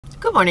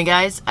Good morning,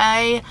 guys.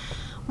 I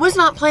was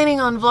not planning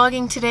on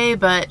vlogging today,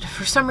 but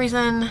for some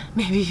reason,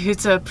 maybe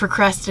it's a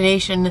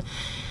procrastination,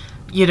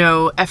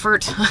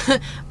 effort.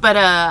 But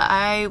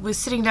I was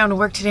sitting down to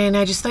work today and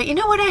I just thought, you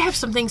know what, I have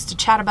some things to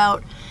chat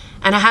about.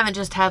 And I haven't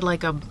just had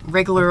like a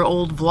regular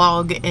old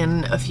vlog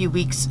in a few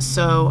weeks,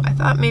 so I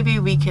thought maybe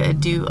we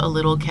could do a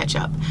little catch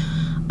up.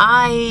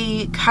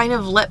 I kind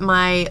of let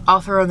my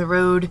Author on the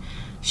Road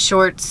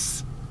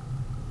shorts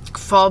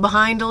fall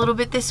behind a little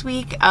bit this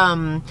week.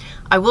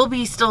 I will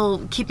be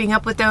still keeping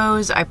up with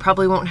those. I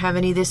probably won't have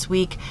any this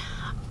week.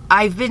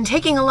 I've been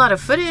taking a lot of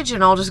footage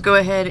and I'll just go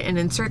ahead and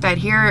insert that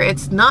here.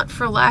 It's not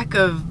for lack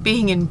of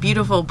being in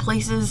beautiful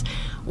places.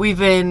 We've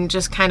been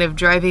just kind of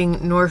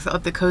driving north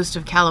up the coast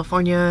of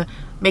California,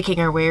 making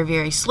our way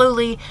very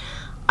slowly.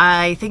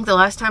 I think the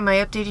last time I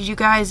updated you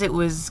guys, it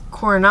was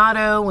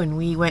Coronado when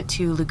we went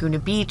to Laguna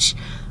Beach.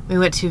 We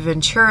went to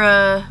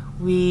Ventura.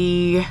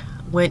 We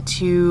went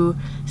to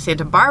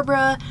Santa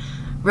Barbara.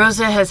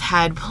 Rosa has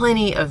had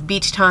plenty of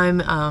beach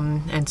time,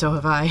 and so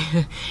have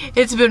I.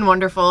 It's been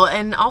wonderful,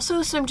 and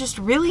also some just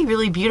really,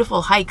 really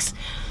beautiful hikes.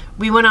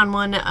 We went on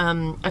one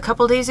a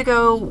couple days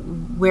ago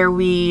where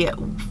we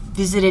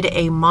visited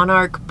a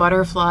monarch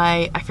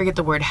butterfly, I forget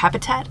the word,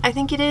 habitat, I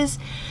think it is,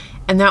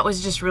 and that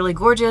was just really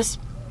gorgeous.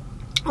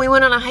 We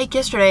went on a hike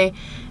yesterday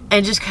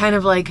and just kind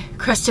of like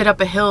crested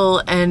up a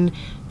hill and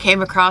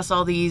came across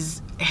all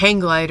these hang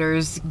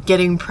gliders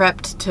getting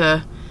prepped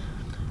to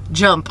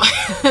jump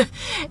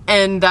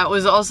and that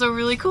was also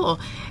really cool.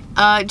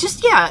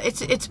 Yeah,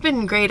 it's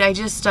been great. I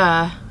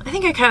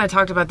think I kind of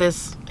talked about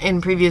this in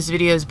previous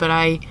videos, but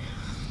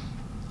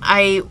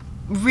I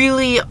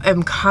really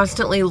am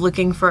constantly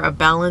looking for a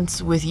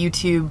balance with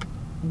YouTube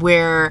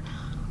where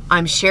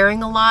I'm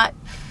sharing a lot,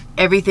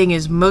 everything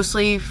is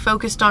mostly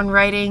focused on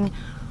writing,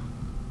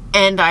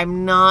 and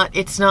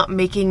it's not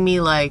making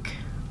me like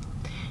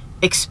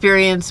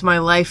experience my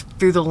life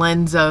through the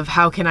lens of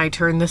how can I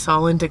turn this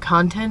all into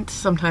content.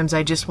 Sometimes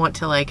I just want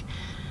to like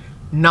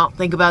not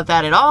think about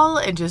that at all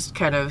and just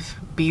kind of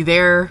be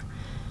there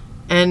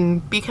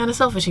and be kind of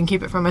selfish and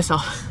keep it for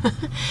myself.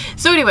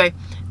 So anyway,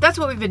 that's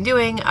what we've been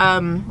doing,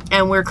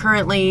 and we're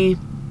currently,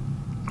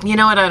 you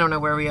know what, I don't know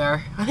where we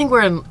are. I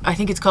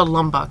think it's called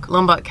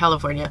Lombok,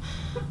 California.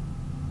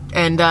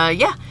 And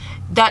yeah,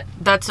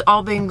 that's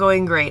all been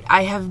going great.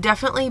 I have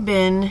definitely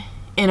been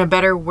in a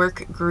better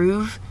work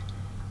groove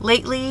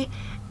lately,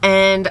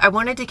 and I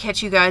wanted to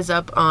catch you guys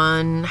up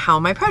on how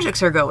my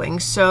projects are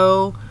going.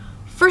 So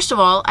first of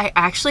all, I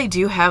actually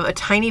do have a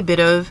tiny bit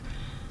of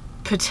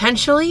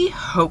potentially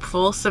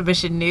hopeful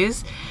submission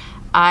news.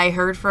 I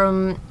heard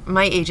from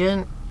my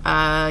agent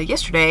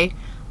yesterday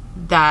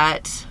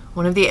that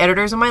one of the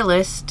editors on my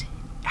list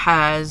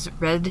has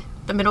read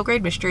the middle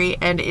grade mystery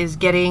and is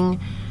getting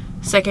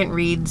second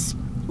reads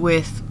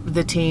with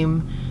the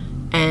team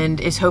and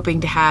is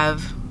hoping to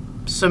have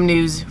some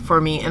news for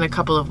me in a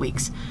couple of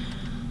weeks.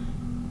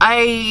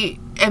 I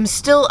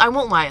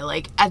won't lie,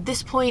 like at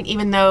this point,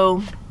 even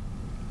though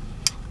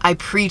I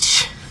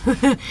preach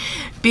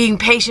being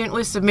patient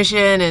with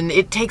submission and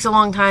it takes a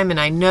long time, and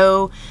I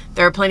know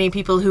there are plenty of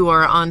people who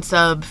are on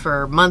sub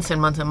for months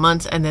and months and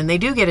months and then they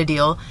do get a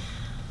deal.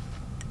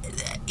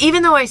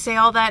 Even though I say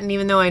all that and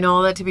even though I know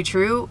all that to be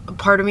true,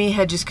 part of me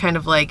had just kind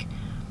of like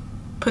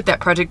put that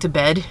project to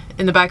bed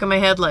in the back of my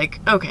head, like,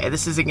 okay,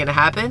 this isn't gonna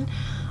happen.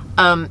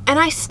 And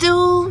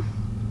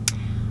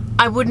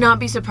I would not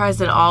be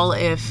surprised at all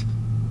if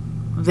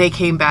they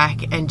came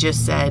back and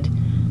just said,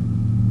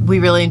 we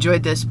really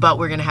enjoyed this, but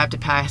we're gonna have to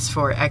pass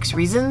for X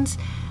reasons.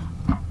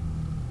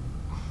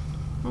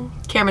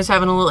 Camera's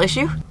having a little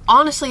issue.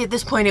 Honestly, at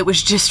this point, it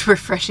was just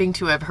refreshing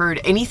to have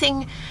heard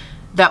anything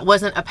that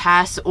wasn't a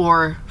pass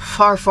or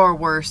far, far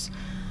worse,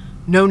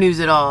 no news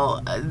at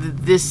all.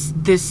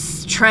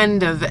 This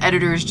trend of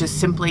editors just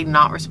simply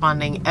not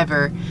responding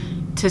ever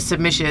to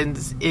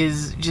submissions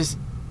is just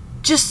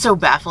so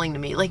baffling to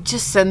me. Like,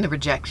 just send the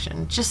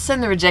rejection. Just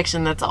send the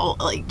rejection, that's all.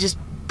 Like, just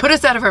put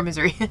us out of our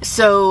misery.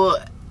 So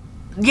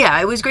yeah,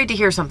 it was great to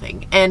hear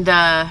something, and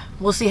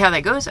we'll see how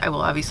that goes. I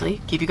will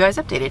obviously keep you guys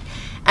updated.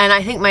 And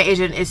I think my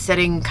agent is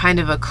setting kind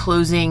of a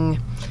closing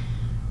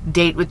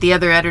date with the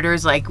other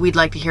editors, like we'd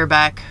like to hear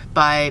back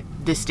by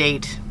this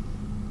date.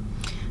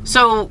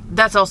 So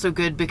that's also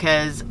good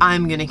because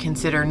I'm gonna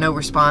consider no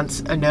response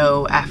a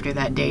no after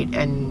that date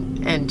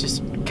and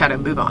just kind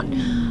of move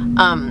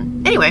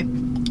on. Anyway,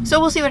 so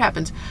we'll see what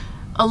happens.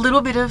 A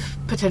little bit of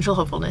potential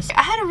hopefulness.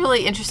 I had a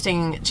really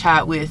interesting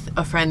chat with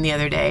a friend the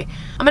other day.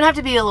 I'm gonna have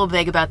to be a little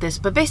vague about this,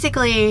 but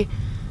basically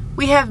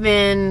we have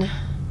been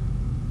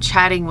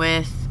chatting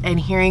with and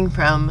hearing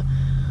from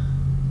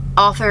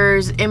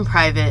authors in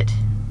private,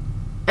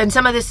 and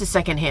some of this is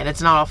secondhand,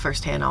 it's not all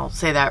firsthand, I'll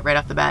say that right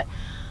off the bat,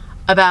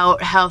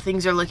 about how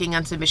things are looking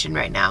on submission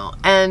right now.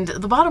 And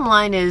the bottom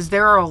line is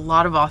there are a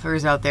lot of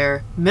authors out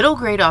there, middle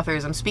grade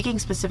authors, I'm speaking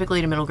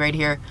specifically to middle grade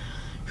here,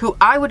 who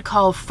I would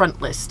call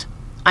front list.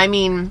 I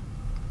mean,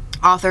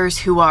 authors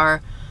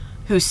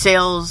whose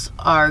sales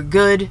are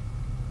good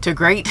to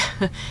great,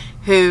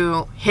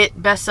 who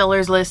hit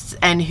bestsellers lists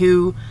and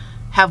who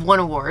have won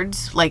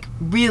awards, like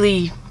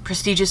really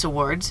prestigious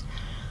awards.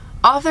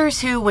 Authors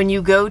who, when you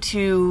go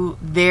to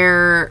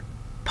their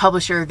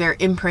publisher, their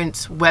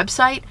imprint's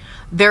website,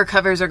 their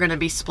covers are going to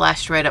be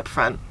splashed right up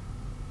front.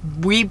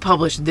 We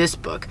published this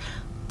book,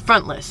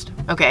 front list,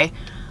 okay?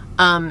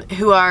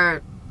 Who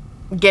are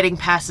getting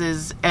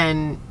passes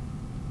and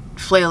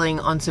flailing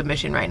on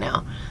submission right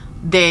now.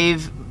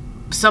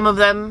 Some of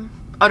them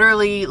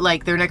utterly,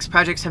 like, their next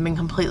projects have been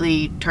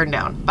completely turned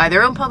down by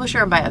their own publisher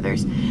and by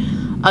others.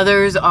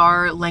 Others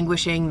are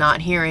languishing,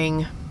 not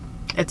hearing,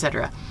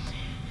 etc.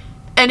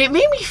 And it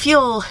made me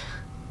feel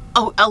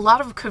a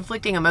lot of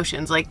conflicting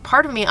emotions. Like,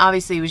 part of me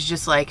obviously was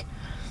just like,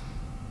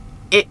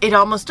 it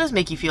almost does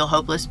make you feel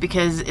hopeless,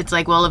 because it's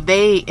like, well,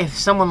 if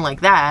someone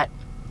like that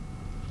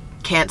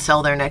can't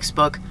sell their next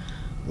book,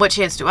 what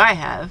chance do I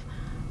have?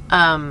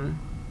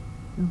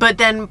 But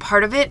then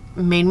part of it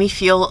made me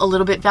feel a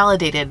little bit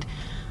validated.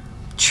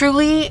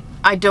 Truly,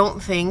 I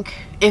don't think,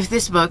 if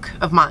this book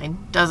of mine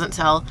doesn't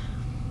sell,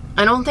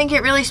 I don't think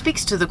it really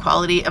speaks to the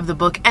quality of the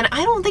book, and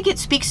I don't think it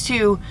speaks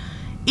to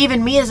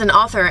even me as an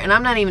author, and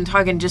I'm not even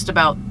talking just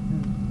about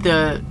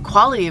the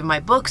quality of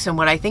my books and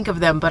what I think of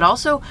them, but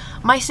also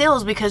my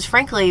sales, because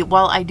frankly,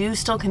 while I do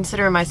still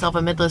consider myself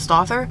a mid-list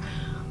author,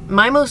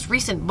 my most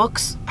recent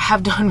books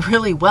have done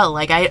really well.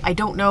 Like, I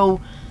don't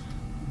know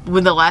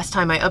when the last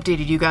time I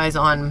updated you guys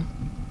on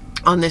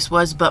this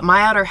was, but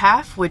My Outer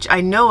Half, which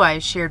I know I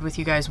shared with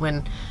you guys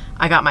when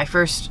I got my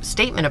first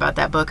statement about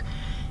that book,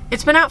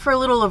 it's been out for a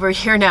little over a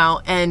year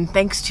now, and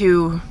thanks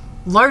to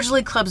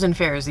largely clubs and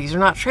fairs, these are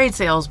not trade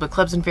sales, but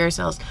clubs and fair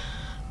sales,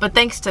 but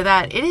thanks to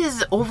that, it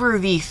is over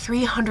the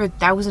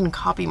 300,000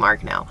 copy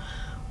mark now,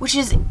 which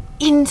is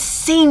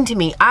insane to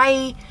me.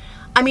 I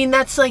mean,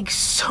 that's like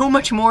so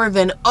much more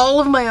than all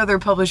of my other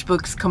published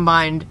books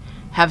combined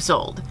have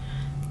sold.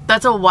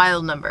 That's a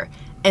wild number.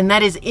 And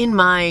that is in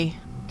my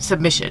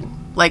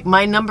submission. Like,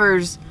 my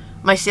numbers,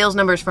 my sales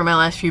numbers for my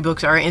last few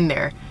books are in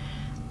there.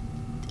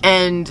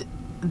 And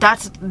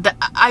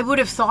I would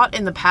have thought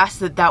in the past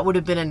that that would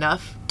have been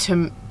enough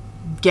to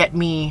get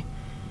me,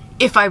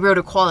 if I wrote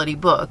a quality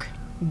book,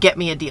 get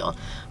me a deal.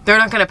 They're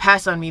not going to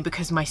pass on me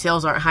because my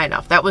sales aren't high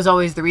enough. That was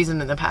always the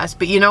reason in the past.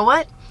 But you know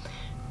what?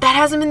 That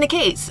hasn't been the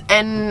case.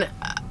 And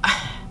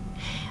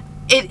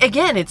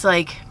again, it's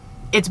like,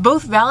 it's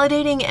both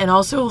validating and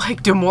also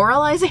like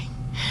demoralizing,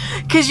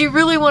 because you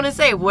really want to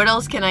say, what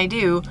else can I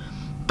do?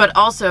 But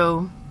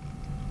also,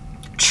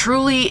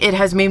 truly, it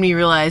has made me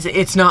realize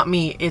it's not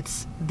me,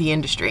 it's the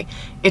industry.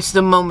 It's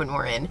the moment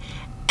we're in.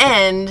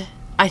 And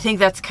I think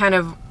that's kind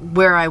of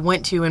where I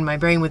went to in my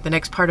brain with the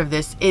next part of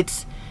this.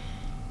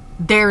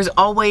 There's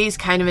always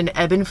kind of an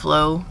ebb and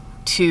flow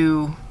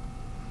to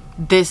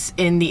this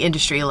in the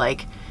industry.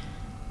 Like,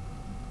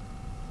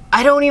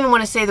 I don't even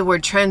want to say the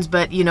word trends,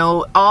 but, you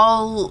know,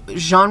 all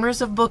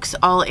genres of books,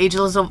 all age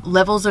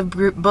levels of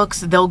books,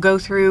 they'll go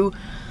through,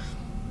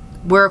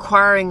 we're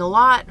acquiring a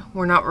lot,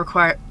 we're not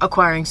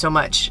acquiring so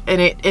much.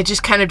 And it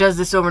just kind of does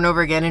this over and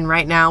over again. And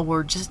right now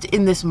we're just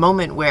in this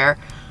moment where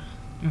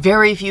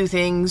very few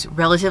things,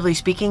 relatively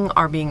speaking,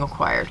 are being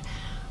acquired.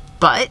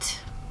 But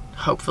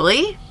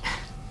hopefully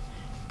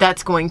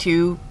that's going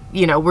to,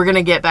 you know, we're going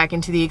to get back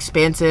into the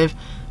expansive,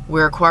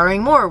 we're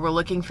acquiring more, we're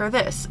looking for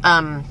this.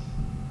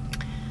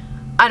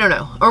 I don't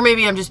know, or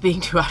maybe I'm just being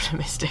too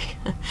optimistic.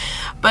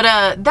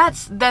 But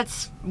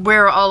that's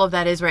where all of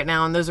that is right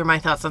now, and those are my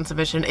thoughts on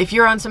submission. If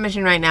you're on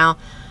submission right now,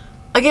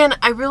 again,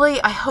 I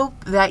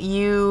hope that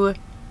you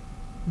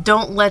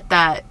don't let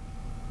that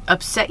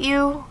upset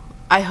you.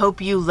 I hope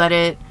you let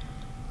it,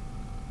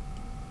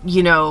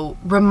 you know,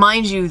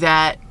 remind you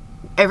that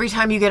every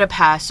time you get a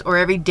pass, or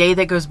every day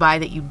that goes by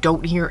that you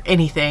don't hear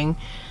anything,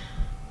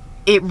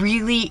 it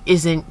really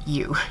isn't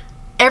you.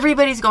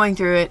 Everybody's going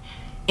through it,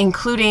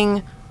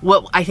 including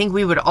what I think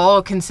we would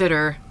all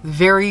consider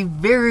very,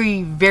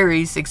 very,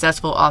 very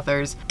successful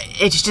authors.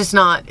 It's just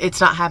not, it's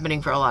not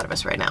happening for a lot of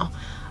us right now.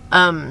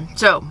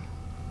 So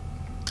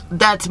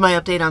that's my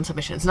update on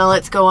submissions. Now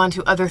let's go on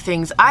to other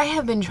things. I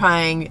have been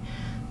trying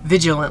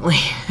vigilantly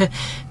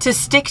to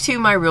stick to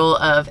my rule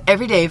of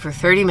every day for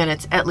 30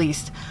 minutes at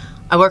least,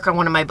 I work on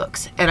one of my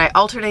books, and I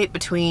alternate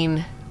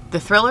between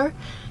the thriller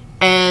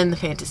and the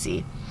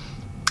fantasy.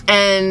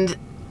 And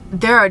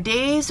there are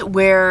days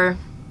where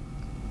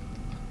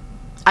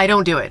I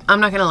don't do it. I'm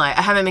not gonna lie.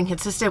 I haven't been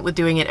consistent with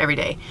doing it every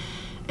day.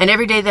 And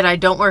every day that I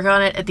don't work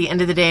on it, at the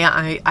end of the day,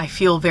 I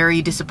feel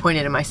very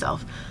disappointed in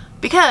myself.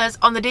 Because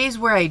on the days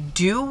where I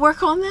do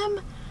work on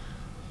them,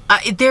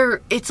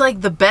 it's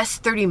like the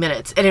best 30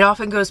 minutes, and it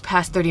often goes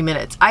past 30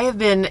 minutes. I have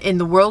been in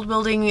the world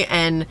building,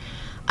 and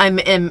I'm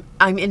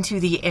into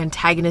the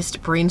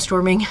antagonist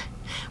brainstorming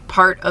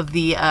part of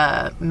the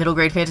middle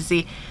grade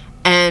fantasy,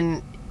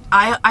 and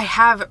I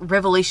have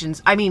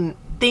revelations. I mean,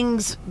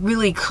 things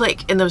really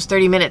click in those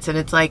 30 minutes, and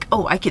it's like,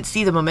 oh, I could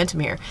see the momentum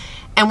here.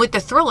 And with the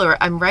thriller,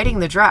 I'm writing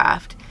the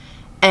draft,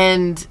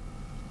 and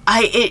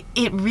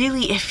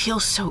it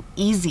feels so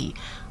easy.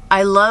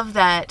 I love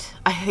that.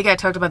 I think I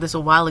talked about this a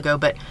while ago,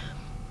 but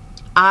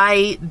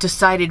I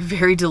decided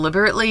very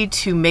deliberately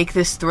to make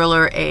this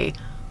thriller a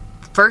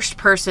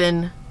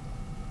first-person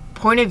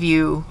point of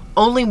view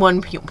only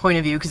one point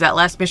of view, because that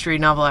last mystery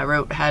novel I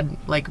wrote had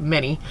like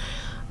many.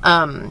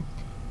 And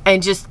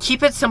just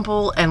keep it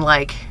simple, and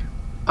like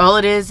all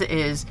it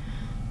is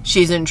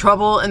she's in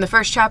trouble in the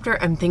first chapter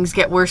and things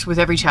get worse with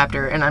every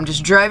chapter, and I'm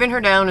just driving her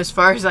down as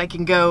far as I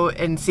can go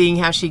and seeing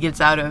how she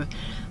gets out of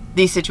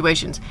these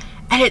situations.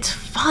 And it's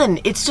fun.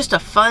 It's just a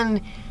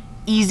fun,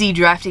 easy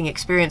drafting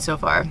experience so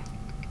far.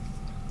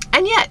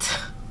 And yet,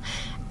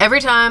 every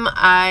time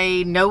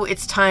I know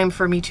it's time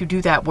for me to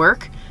do that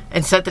work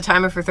and set the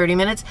timer for 30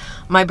 minutes,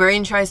 my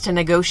brain tries to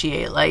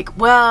negotiate, like,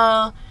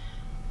 well,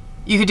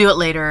 you could do it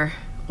later,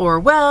 or,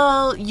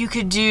 well, you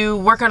could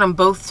work on them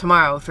both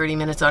tomorrow, 30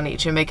 minutes on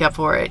each, and make up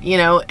for it, you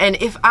know? And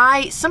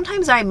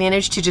sometimes I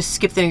manage to just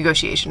skip the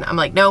negotiation. I'm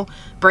like, no,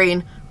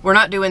 brain, we're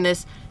not doing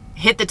this.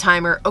 Hit the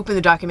timer, open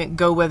the document,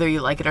 go whether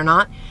you like it or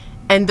not.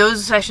 And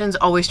those sessions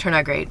always turn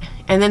out great.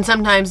 And then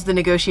sometimes the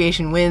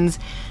negotiation wins,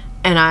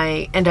 and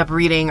I end up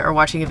reading or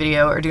watching a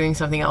video or doing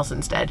something else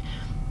instead.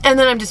 And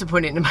then I'm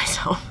disappointed in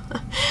myself.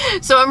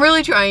 So I'm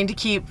really trying to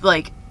keep,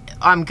 like,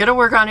 I'm gonna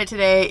work on it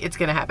today, it's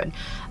gonna happen.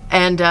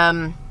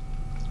 And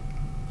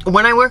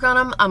when I work on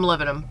them, I'm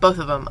loving them, both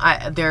of them.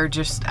 They're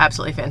just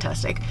absolutely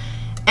fantastic.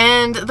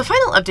 And the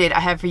final update I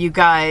have for you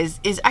guys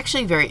is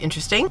actually very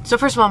interesting. So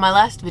first of all, my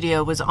last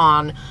video was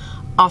on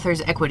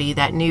Authors Equity,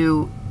 that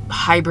new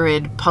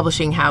hybrid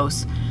publishing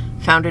house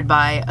founded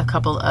by a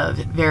couple of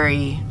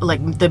very,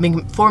 like,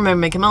 the former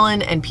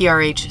Macmillan and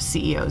PRH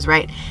CEOs,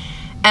 right?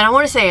 And I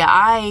want to say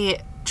I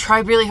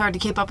tried really hard to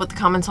keep up with the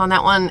comments on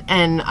that one,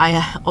 and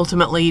I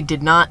ultimately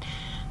did not.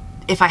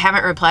 If I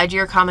haven't replied to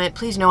your comment,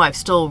 please know I've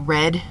still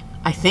read.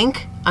 I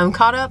think I'm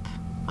caught up.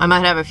 I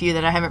might have a few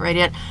that I haven't read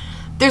yet.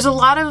 There's a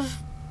lot of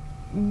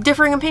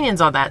differing opinions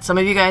on that. Some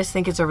of you guys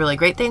think it's a really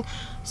great thing.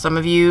 Some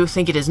of you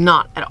think it is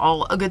not at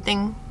all a good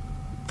thing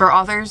for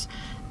authors.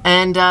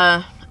 And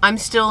I'm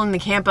still in the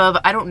camp of,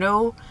 I don't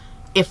know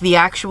if the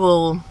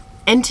actual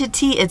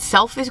entity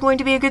itself is going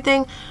to be a good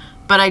thing,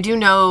 but I do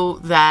know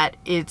that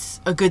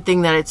it's a good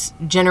thing that it's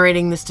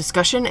generating this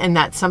discussion, and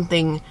that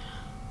something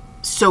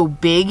so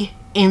big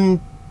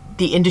in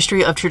the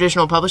industry of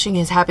traditional publishing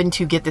has happened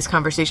to get this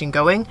conversation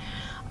going.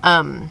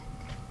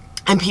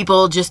 And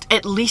people just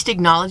at least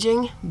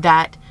acknowledging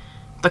that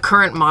the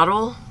current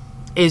model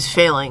is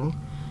failing.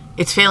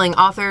 It's failing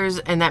authors,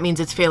 and that means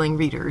it's failing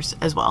readers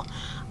as well.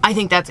 I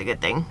think that's a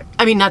good thing.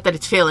 I mean, not that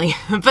it's failing,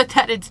 but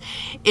that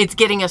it's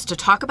getting us to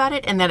talk about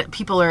it, and that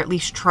people are at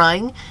least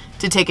trying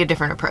to take a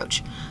different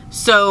approach.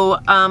 So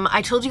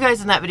I told you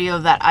guys in that video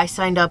that I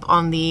signed up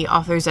on the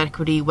Authors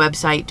Equity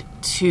website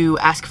to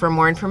ask for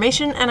more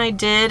information, and I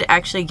did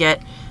actually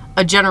get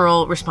a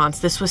general response.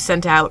 This was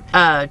sent out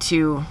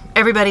to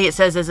everybody. It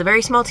says, as a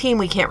very small team,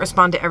 we can't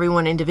respond to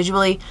everyone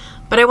individually,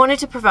 but I wanted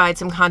to provide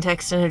some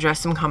context and address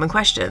some common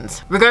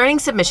questions. Regarding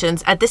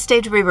submissions, at this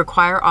stage we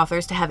require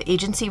authors to have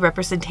agency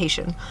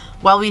representation.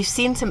 While we've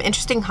seen some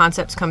interesting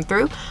concepts come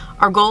through,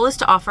 our goal is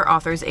to offer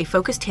authors a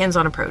focused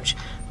hands-on approach.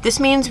 This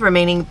means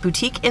remaining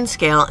boutique in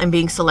scale and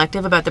being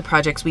selective about the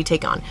projects we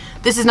take on.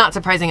 This is not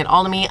surprising at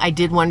all to me. I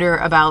did wonder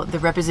about the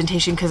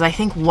representation, because I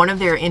think one of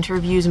their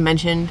interviews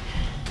mentioned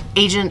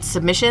agent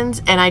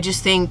submissions, and I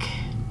just think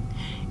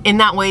in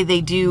that way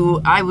they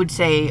do, I would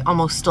say,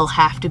 almost still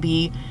have to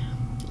be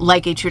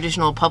like a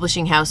traditional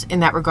publishing house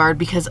in that regard,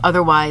 because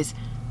otherwise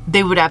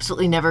they would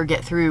absolutely never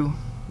get through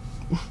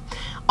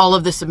all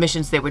of the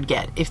submissions they would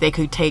get if they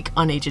could take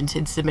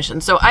unagented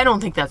submissions. So I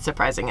don't think that's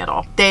surprising at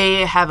all.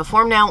 They have a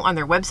form now on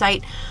their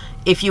website.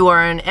 If you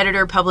are an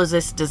editor,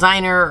 publicist,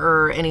 designer,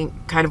 or any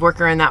kind of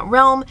worker in that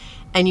realm,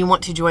 and you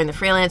want to join the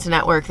freelance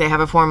network, they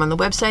have a form on the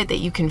website that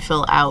you can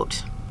fill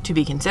out to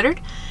be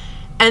considered.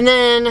 And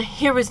then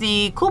here was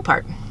the cool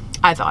part,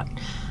 I thought.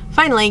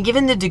 Finally,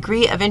 given the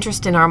degree of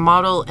interest in our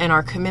model and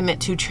our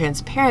commitment to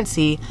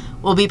transparency,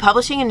 we'll be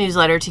publishing a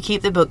newsletter to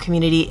keep the book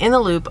community in the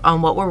loop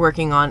on what we're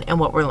working on and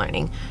what we're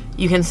learning.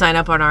 You can sign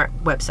up on our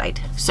website.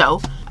 So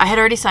I had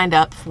already signed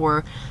up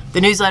for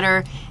the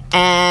newsletter,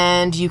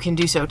 and you can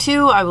do so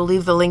too. I will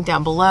leave the link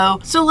down below.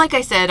 So like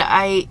I said,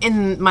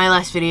 in my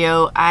last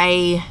video,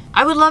 I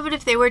would love it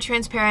if they were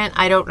transparent.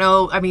 I don't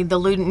know. I mean, the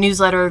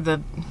newsletter,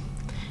 the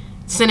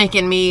cynic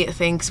in me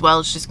thinks,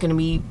 well, it's just going to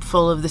be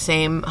full of the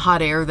same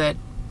hot air that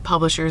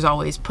publishers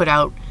always put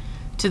out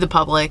to the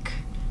public,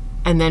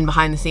 and then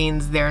behind the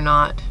scenes they're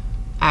not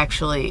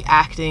actually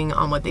acting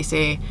on what they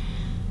say.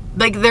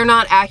 Like, they're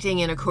not acting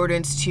in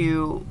accordance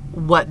to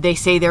what they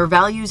say their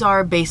values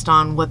are based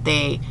on what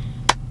they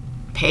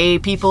pay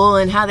people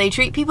and how they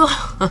treat people.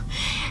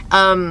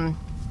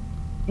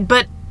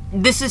 But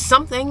this is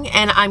something,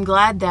 and I'm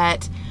glad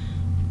that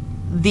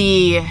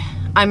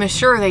I'm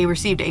sure they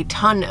received a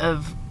ton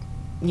of,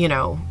 you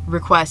know,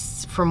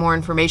 requests for more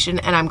information,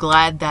 and I'm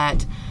glad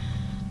that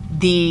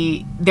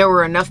there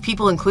were enough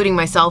people, including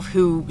myself,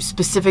 who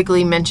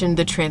specifically mentioned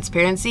the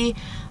transparency,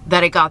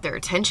 that it got their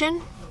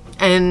attention,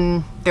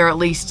 and they're at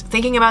least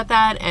thinking about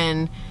that,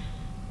 and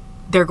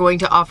they're going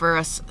to offer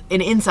us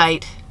an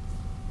insight,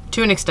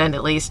 to an extent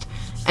at least,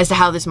 as to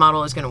how this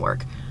model is going to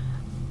work.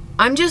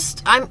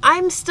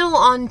 I'm still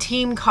on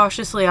team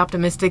cautiously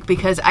optimistic,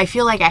 because I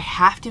feel like I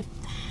have to.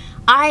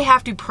 I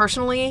have to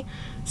personally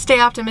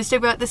stay optimistic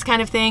about this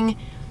kind of thing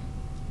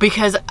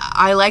because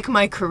I like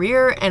my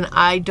career and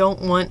I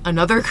don't want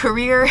another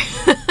career.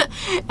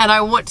 And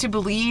I want to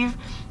believe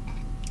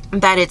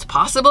that it's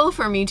possible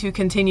for me to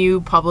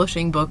continue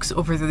publishing books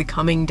over the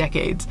coming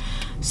decades.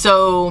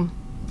 So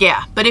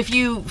yeah, but if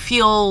you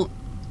feel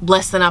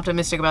less than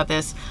optimistic about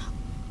this,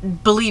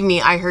 believe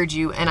me, I heard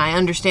you and I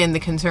understand the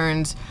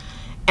concerns.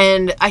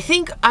 And I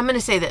think I'm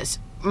gonna say this,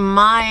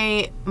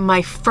 my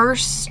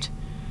first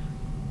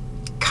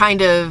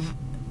kind of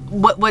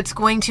what's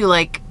going to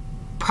like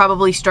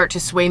probably start to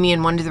sway me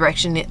in one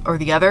direction or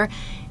the other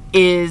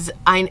is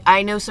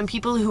I know some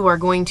people who are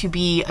going to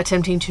be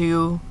attempting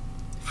to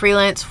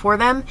freelance for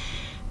them,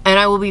 and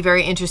I will be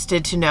very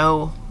interested to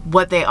know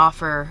what they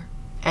offer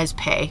as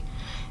pay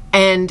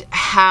and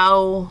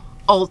how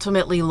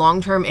ultimately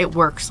long-term it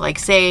works. Like,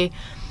 say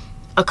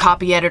a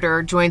copy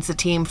editor joins the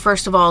team.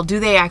 First of all, do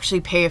they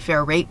actually pay a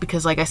fair rate?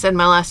 Because like I said in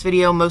my last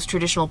video, most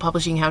traditional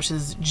publishing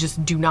houses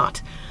just do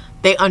not.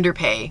 They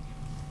underpay,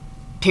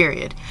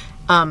 period.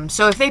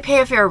 So if they pay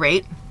a fair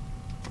rate,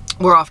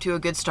 we're off to a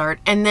good start.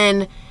 And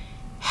then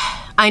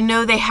I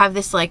know they have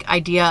this like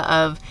idea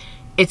of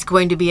it's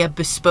going to be a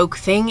bespoke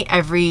thing.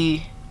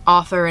 Every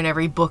author and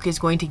every book is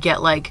going to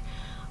get like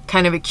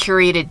kind of a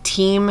curated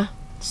team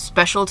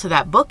special to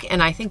that book.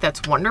 And I think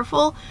that's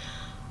wonderful.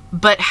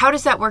 But how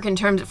does that work in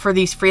terms for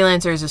these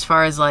freelancers as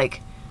far as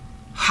like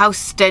how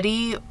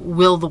steady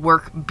will the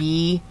work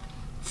be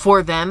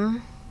for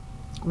them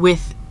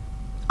with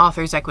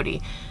author's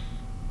equity?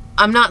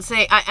 I'm not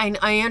saying,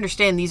 I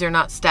understand these are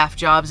not staff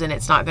jobs and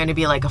it's not going to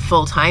be like a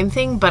full-time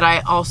thing, but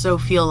I also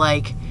feel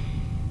like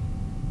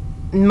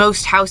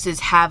most houses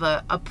have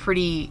a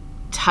pretty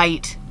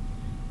tight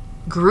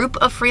group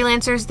of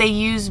freelancers they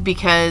use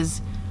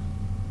because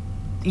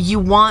you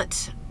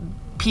want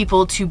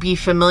people to be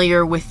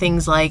familiar with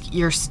things like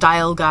your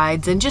style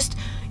guides and just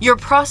your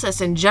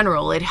process in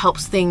general. It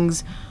helps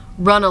things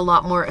run a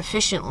lot more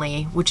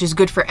efficiently, which is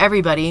good for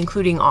everybody,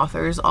 including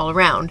authors all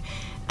around.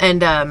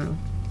 And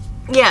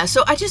yeah,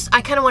 so I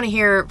kind of want to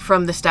hear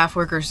from the staff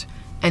workers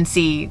and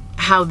see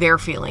how they're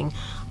feeling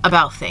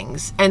about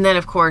things. And then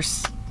of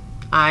course,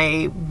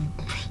 I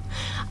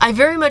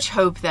very much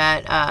hope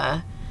that,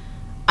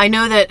 I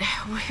know that,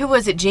 who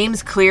was it?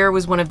 James Clear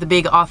was one of the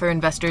big author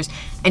investors,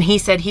 and he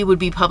said he would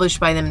be published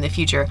by them in the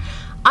future.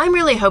 I'm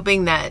really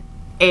hoping that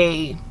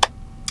a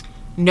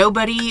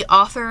nobody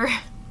author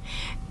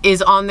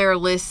is on their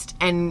list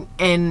and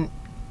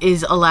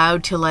is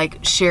allowed to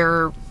like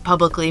share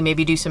publicly,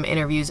 maybe do some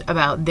interviews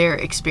about their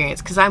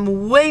experience, because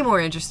I'm way more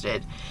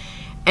interested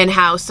in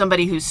how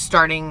somebody who's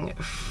starting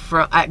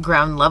at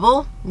ground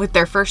level with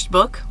their first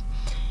book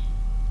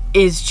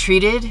is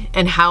treated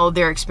and how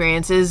their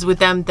experience is with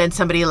them than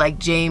somebody like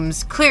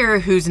James Clear,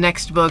 whose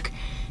next book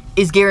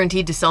is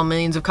guaranteed to sell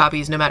millions of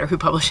copies no matter who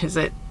publishes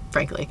it,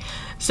 frankly.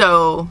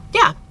 So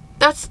yeah,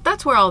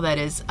 that's where all that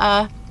is.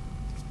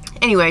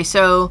 Anyway,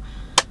 so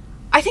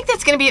I think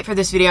that's going to be it for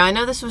this video. I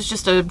know this was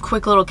just a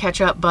quick little catch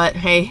up, but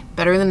hey,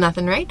 better than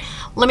nothing, right?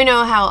 Let me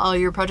know how all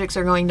your projects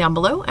are going down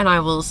below, and I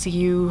will see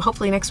you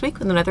hopefully next week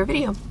with another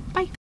video.